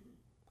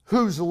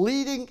whose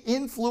leading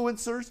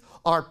influencers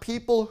are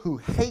people who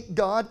hate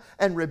God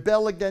and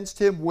rebel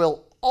against him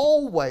will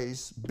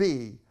always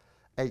be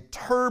a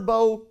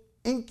turbo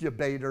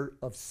incubator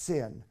of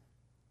sin.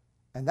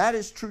 And that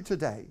is true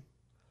today.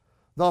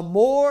 The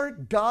more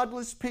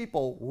godless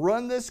people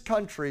run this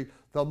country,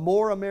 the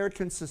more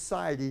American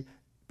society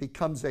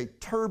becomes a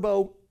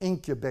turbo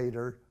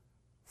incubator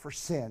for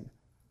sin.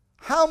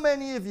 How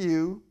many of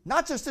you,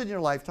 not just in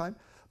your lifetime,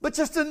 but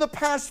just in the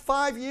past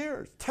 5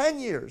 years, 10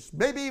 years,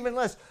 maybe even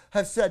less,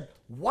 have said,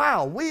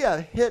 wow, we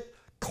have hit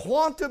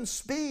quantum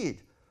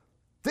speed.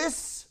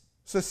 This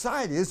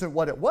society isn't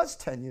what it was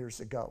 10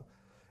 years ago.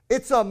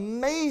 It's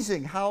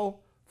amazing how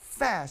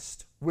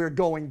fast we're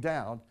going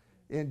down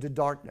into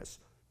darkness.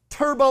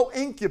 Turbo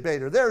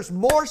incubator. There's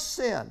more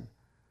sin,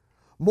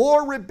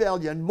 more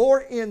rebellion,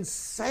 more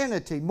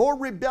insanity, more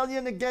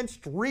rebellion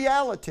against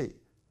reality.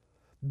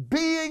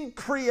 Being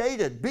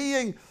created,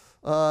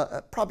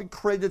 probably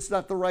created's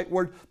not the right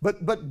word,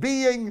 but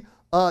being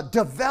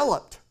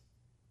developed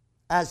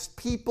as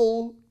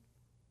people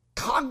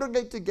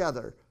congregate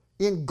together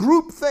in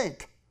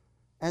groupthink,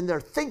 and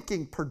their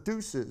thinking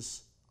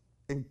produces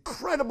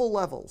incredible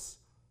levels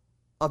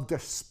of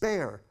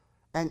despair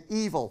and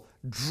evil,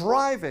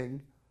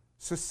 driving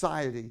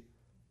society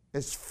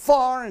as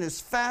far and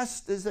as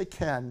fast as they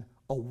can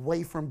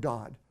away from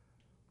God.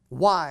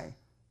 Why?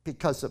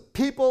 Because of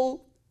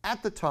people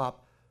at the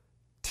top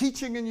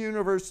teaching in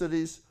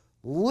universities,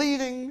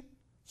 leading,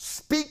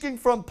 speaking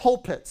from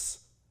pulpits,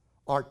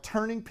 are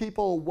turning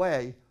people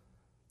away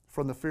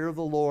from the fear of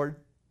the Lord,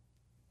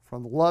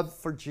 from love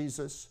for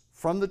Jesus,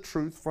 from the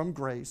truth, from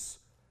grace,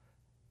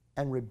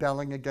 and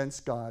rebelling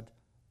against God.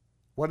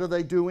 What are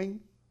they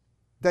doing?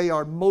 They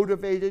are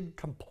motivated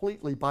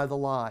completely by the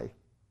lie.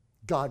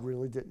 God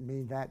really didn't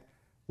mean that.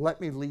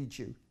 Let me lead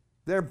you.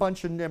 They're a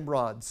bunch of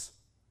Nimrods.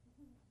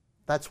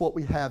 That's what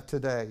we have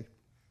today.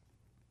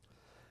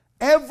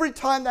 Every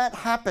time that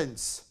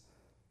happens,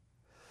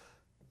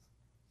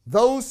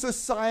 those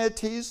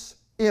societies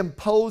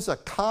impose a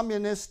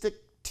communistic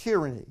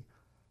tyranny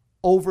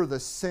over the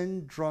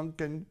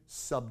sin-drunken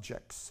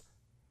subjects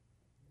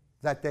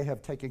that they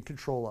have taken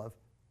control of.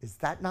 Is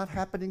that not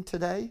happening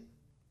today?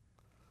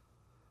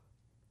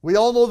 We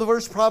all know the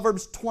verse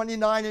Proverbs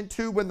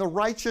 29:2, when the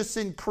righteous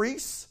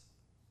increase,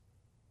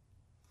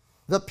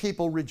 the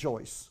people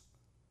rejoice.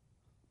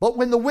 But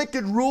when the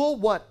wicked rule,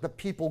 what? The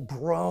people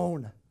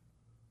groan.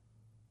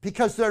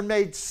 Because they're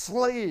made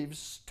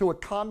slaves to a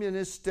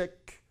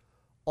communistic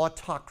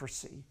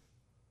autocracy.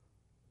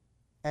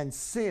 And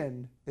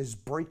sin is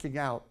breaking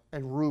out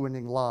and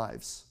ruining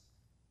lives.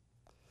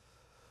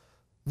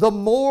 The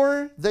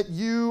more that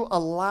you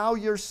allow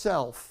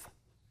yourself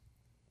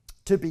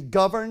to be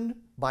governed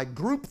by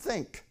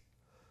groupthink,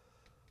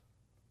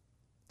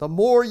 the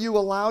more you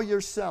allow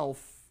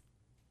yourself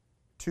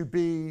to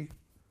be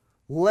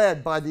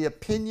led by the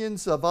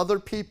opinions of other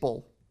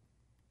people,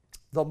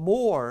 the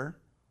more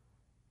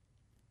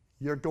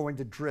you're going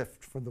to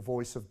drift from the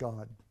voice of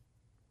God.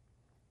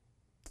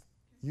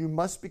 You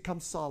must become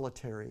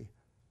solitary.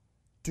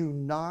 Do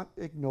not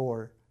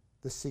ignore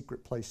the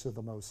secret place of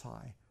the Most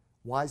High.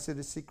 Why is it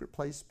a secret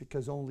place?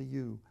 Because only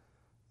you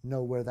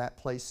know where that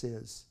place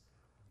is.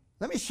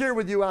 Let me share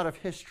with you out of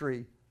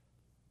history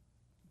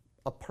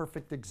a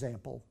perfect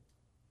example.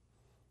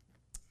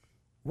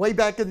 Way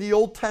back in the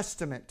Old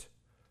Testament,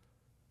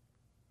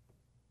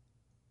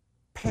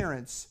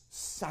 parents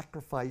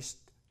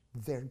sacrificed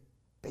their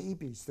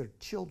babies, their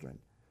children,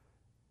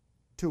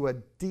 to a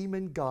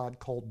demon god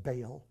called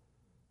Baal.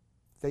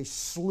 They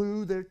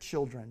slew their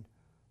children,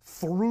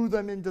 threw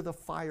them into the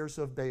fires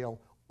of Baal,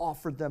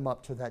 offered them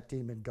up to that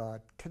demon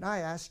god. Can I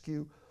ask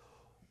you,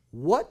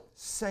 what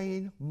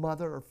sane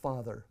mother or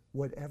father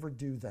would ever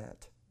do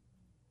that?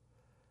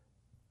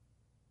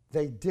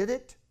 They did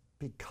it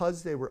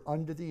because they were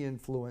under the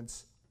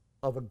influence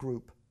of a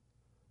group.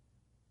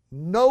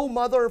 No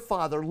mother or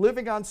father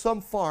living on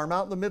some farm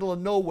out in the middle of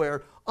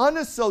nowhere,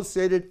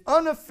 unassociated,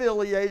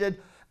 unaffiliated,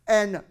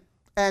 and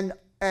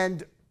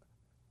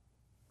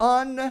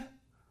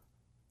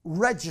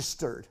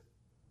unregistered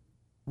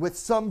with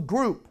some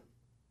group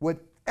would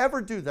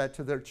ever do that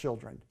to their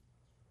children.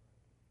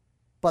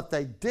 But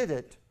they did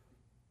it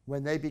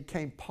when they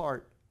became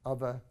part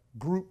of a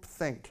group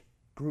think,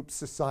 group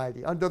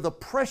society. Under the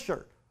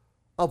pressure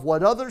of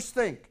what others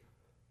think,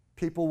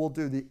 people will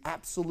do the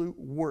absolute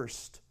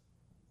worst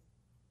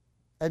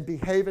and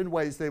behave in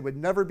ways they would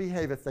never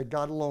behave if they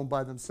got alone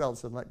by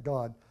themselves and let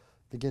God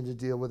begin to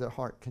deal with their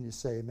heart. Can you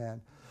say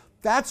amen?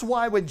 That's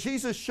why when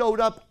Jesus showed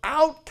up,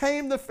 out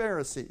came the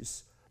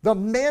Pharisees, the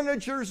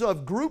managers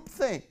of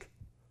groupthink,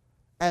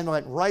 and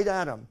went right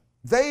at him.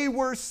 They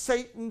were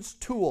Satan's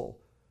tool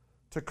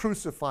to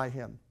crucify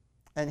him.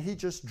 And he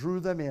just drew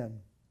them in.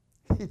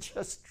 He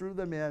just drew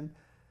them in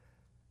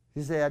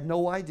because they had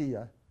no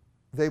idea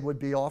they would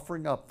be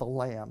offering up the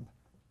Lamb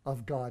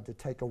of God to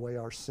take away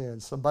our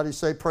sins. Somebody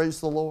say, praise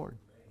the Lord.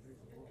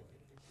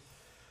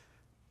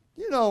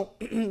 You know,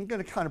 I'm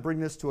going to kind of bring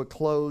this to a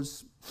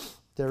close.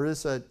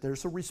 There's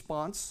a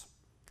response.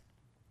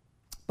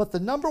 But the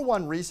number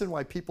one reason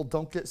why people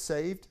don't get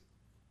saved,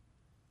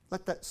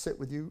 let that sit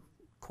with you,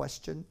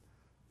 question.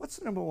 What's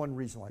the number one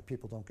reason why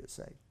people don't get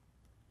saved?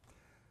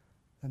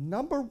 The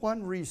number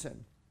one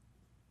reason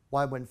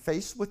why, when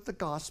faced with the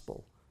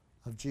gospel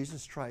of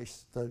Jesus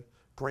Christ, the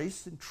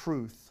grace and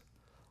truth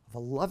of a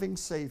loving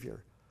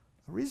Savior,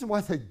 the reason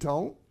why they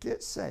don't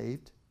get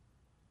saved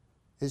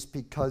is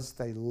because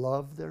they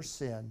love their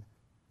sin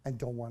and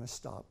don't want to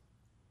stop.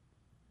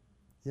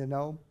 You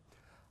know,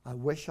 I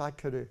wish I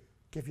could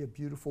give you a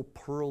beautiful,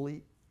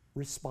 pearly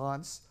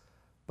response,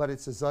 but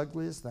it's as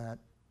ugly as that.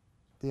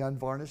 The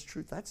unvarnished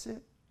truth, that's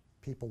it.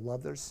 People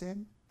love their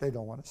sin. They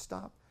don't want to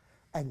stop.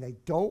 And they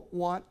don't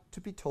want to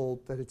be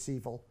told that it's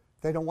evil.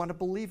 They don't want to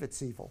believe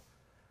it's evil.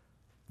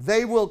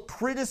 They will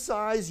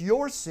criticize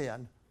your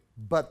sin,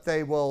 but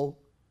they will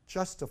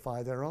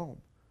justify their own.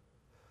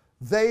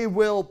 They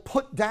will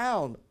put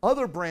down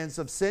other brands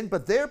of sin,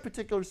 but their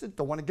particular sin,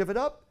 don't want to give it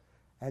up.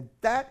 And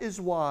that is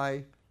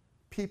why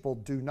people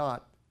do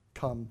not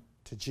come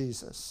to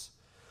Jesus.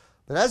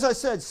 But as I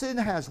said, sin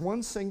has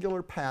one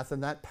singular path,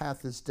 and that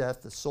path is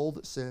death. The soul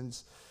that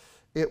sins,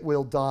 it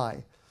will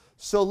die.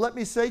 So let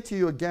me say to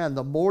you again,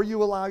 the more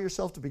you allow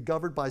yourself to be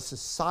governed by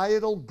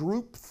societal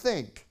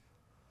groupthink,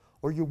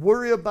 or you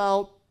worry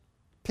about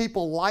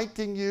people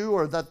liking you,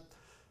 or that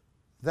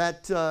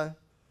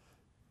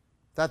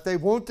they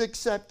won't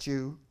accept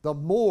you, the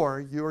more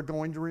you are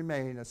going to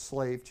remain a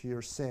slave to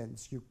your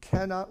sins. You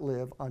cannot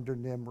live under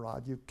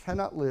Nimrod. You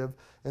cannot live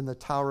in the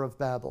Tower of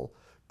Babel.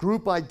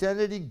 Group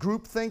identity,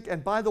 groupthink,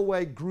 and by the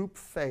way, group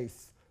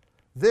faith.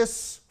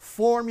 This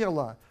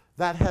formula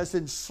that has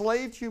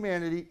enslaved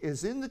humanity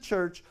is in the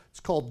church.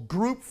 It's called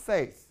group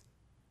faith.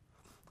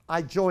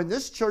 I joined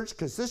this church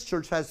because this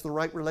church has the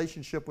right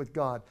relationship with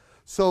God.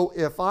 So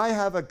if I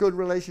have a good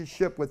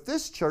relationship with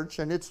this church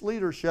and its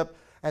leadership,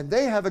 and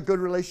they have a good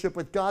relationship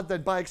with God,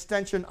 then by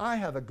extension, I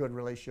have a good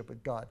relationship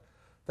with God.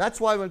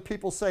 That's why when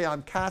people say,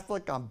 I'm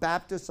Catholic, I'm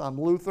Baptist, I'm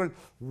Lutheran,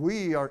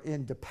 we are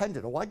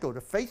independent. Oh, I go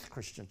to Faith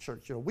Christian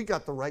Church. You know, we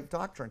got the right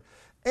doctrine.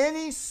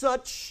 Any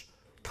such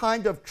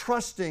kind of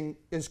trusting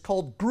is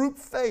called group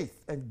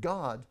faith, and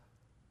God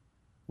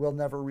will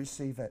never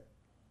receive it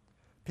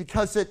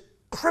because it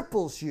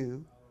cripples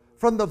you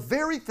from the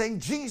very thing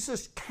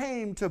Jesus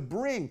came to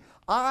bring.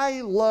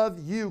 I love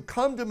you.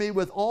 Come to me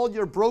with all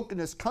your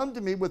brokenness. Come to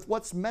me with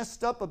what's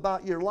messed up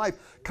about your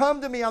life. Come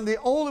to me. I'm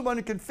the only one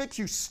who can fix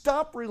you.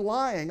 Stop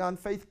relying on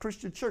Faith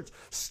Christian Church.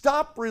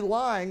 Stop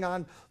relying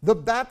on the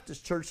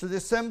Baptist Church or the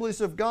Assemblies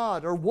of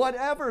God or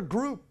whatever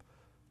group.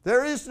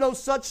 There is no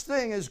such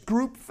thing as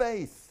group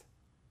faith.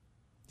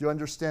 Do you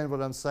understand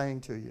what I'm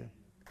saying to you?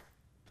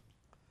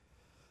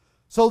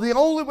 So the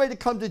only way to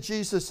come to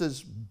Jesus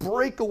is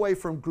break away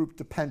from group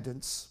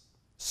dependence.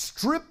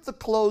 Strip the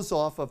clothes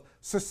off of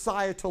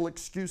societal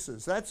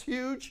excuses. That's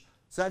huge.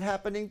 Is that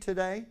happening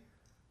today?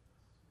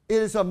 It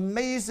is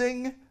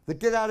amazing the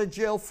get out of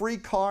jail free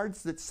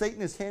cards that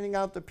Satan is handing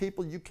out to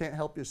people. You can't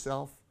help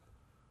yourself.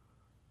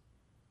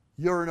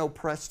 You're an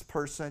oppressed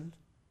person.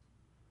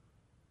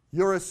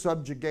 You're a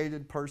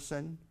subjugated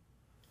person.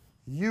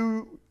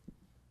 You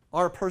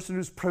or a person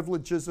whose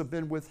privileges have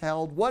been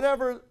withheld.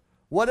 Whatever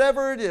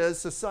it is,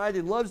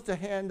 society loves to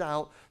hand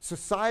out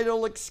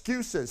societal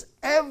excuses.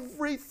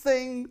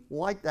 Everything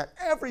like that,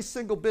 every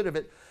single bit of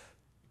it,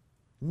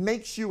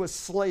 makes you a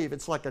slave.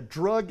 It's like a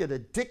drug. It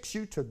addicts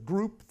you to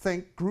group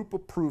think, group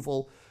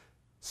approval,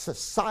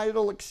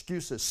 societal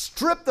excuses.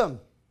 Strip them.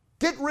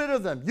 Get rid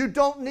of them. You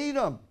don't need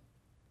them.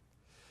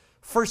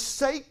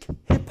 Forsake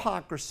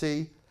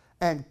hypocrisy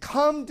and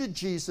come to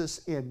Jesus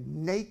in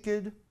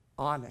naked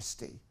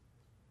honesty.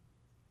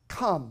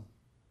 Come.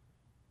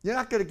 You're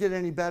not going to get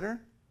any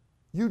better.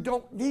 You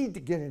don't need to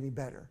get any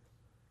better.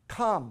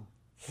 Come.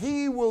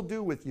 He will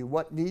do with you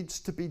what needs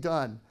to be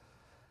done.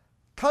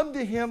 Come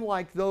to him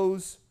like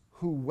those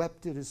who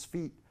wept at his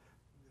feet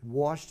and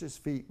washed his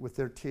feet with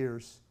their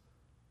tears.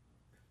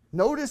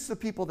 Notice the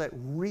people that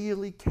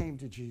really came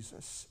to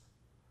Jesus.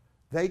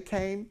 They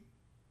came.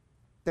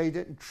 They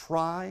didn't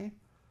try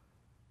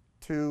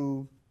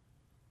to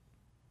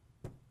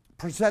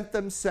present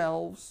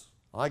themselves.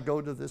 I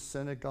go to this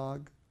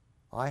synagogue.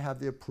 I have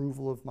the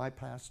approval of my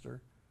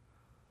pastor.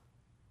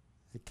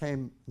 They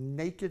came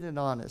naked and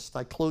honest.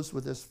 I close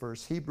with this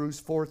verse, Hebrews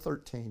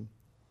 4:13.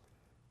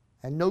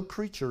 And no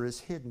creature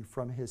is hidden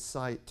from his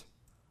sight,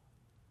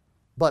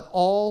 but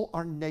all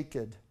are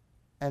naked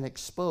and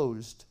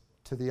exposed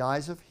to the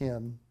eyes of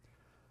him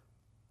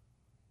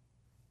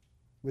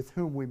with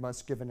whom we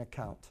must give an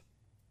account.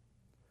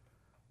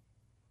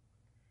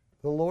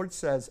 The Lord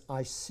says,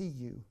 I see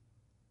you.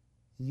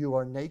 You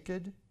are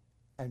naked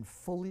and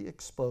fully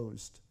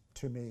exposed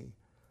to me.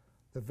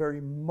 The very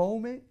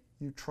moment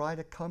you try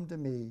to come to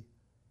me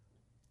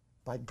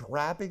by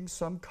grabbing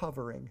some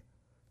covering,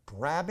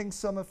 grabbing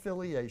some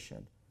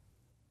affiliation,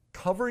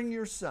 covering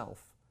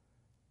yourself,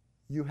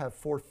 you have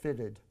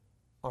forfeited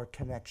our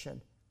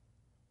connection.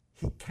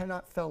 He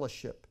cannot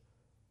fellowship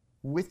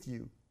with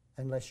you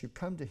unless you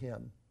come to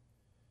him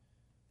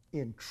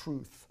in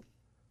truth,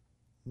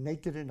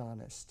 naked and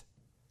honest.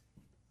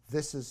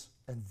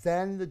 And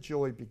then the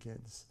joy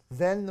begins,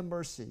 then the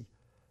mercy,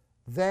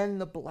 then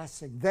the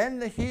blessing, then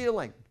the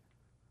healing.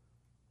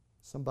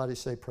 Somebody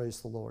say,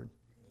 praise the Lord.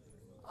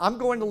 I'm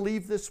going to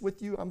leave this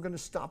with you. I'm going to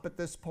stop at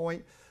this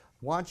point. I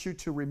want you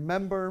to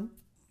remember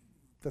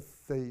the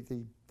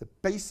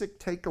basic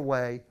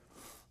takeaway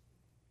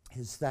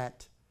is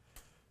that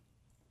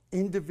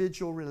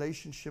individual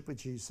relationship with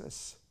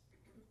Jesus.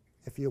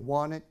 If you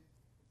want it,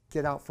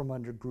 get out from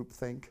under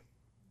groupthink.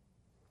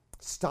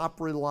 Stop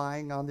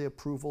relying on the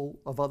approval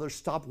of others.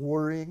 Stop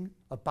worrying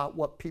about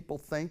what people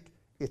think.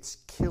 It's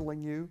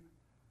killing you.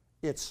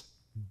 It's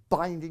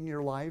binding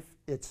your life.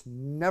 It's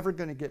never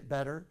going to get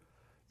better.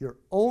 Your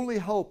only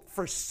hope,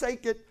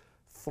 forsake it.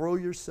 Throw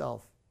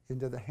yourself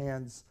into the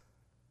hands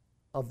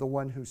of the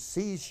one who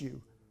sees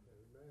you.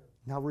 Amen.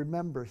 Now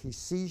remember, he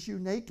sees you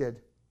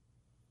naked,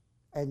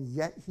 and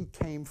yet he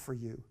came for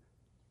you.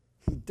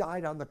 He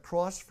died on the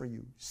cross for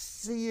you,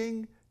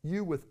 seeing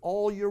you with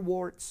all your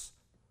warts.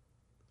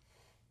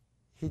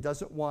 He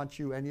doesn't want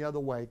you any other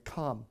way.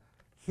 Come.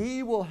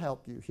 He will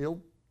help you.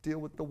 He'll deal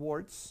with the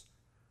warts.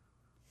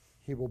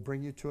 He will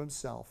bring you to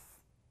himself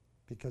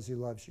because he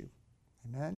loves you. Amen.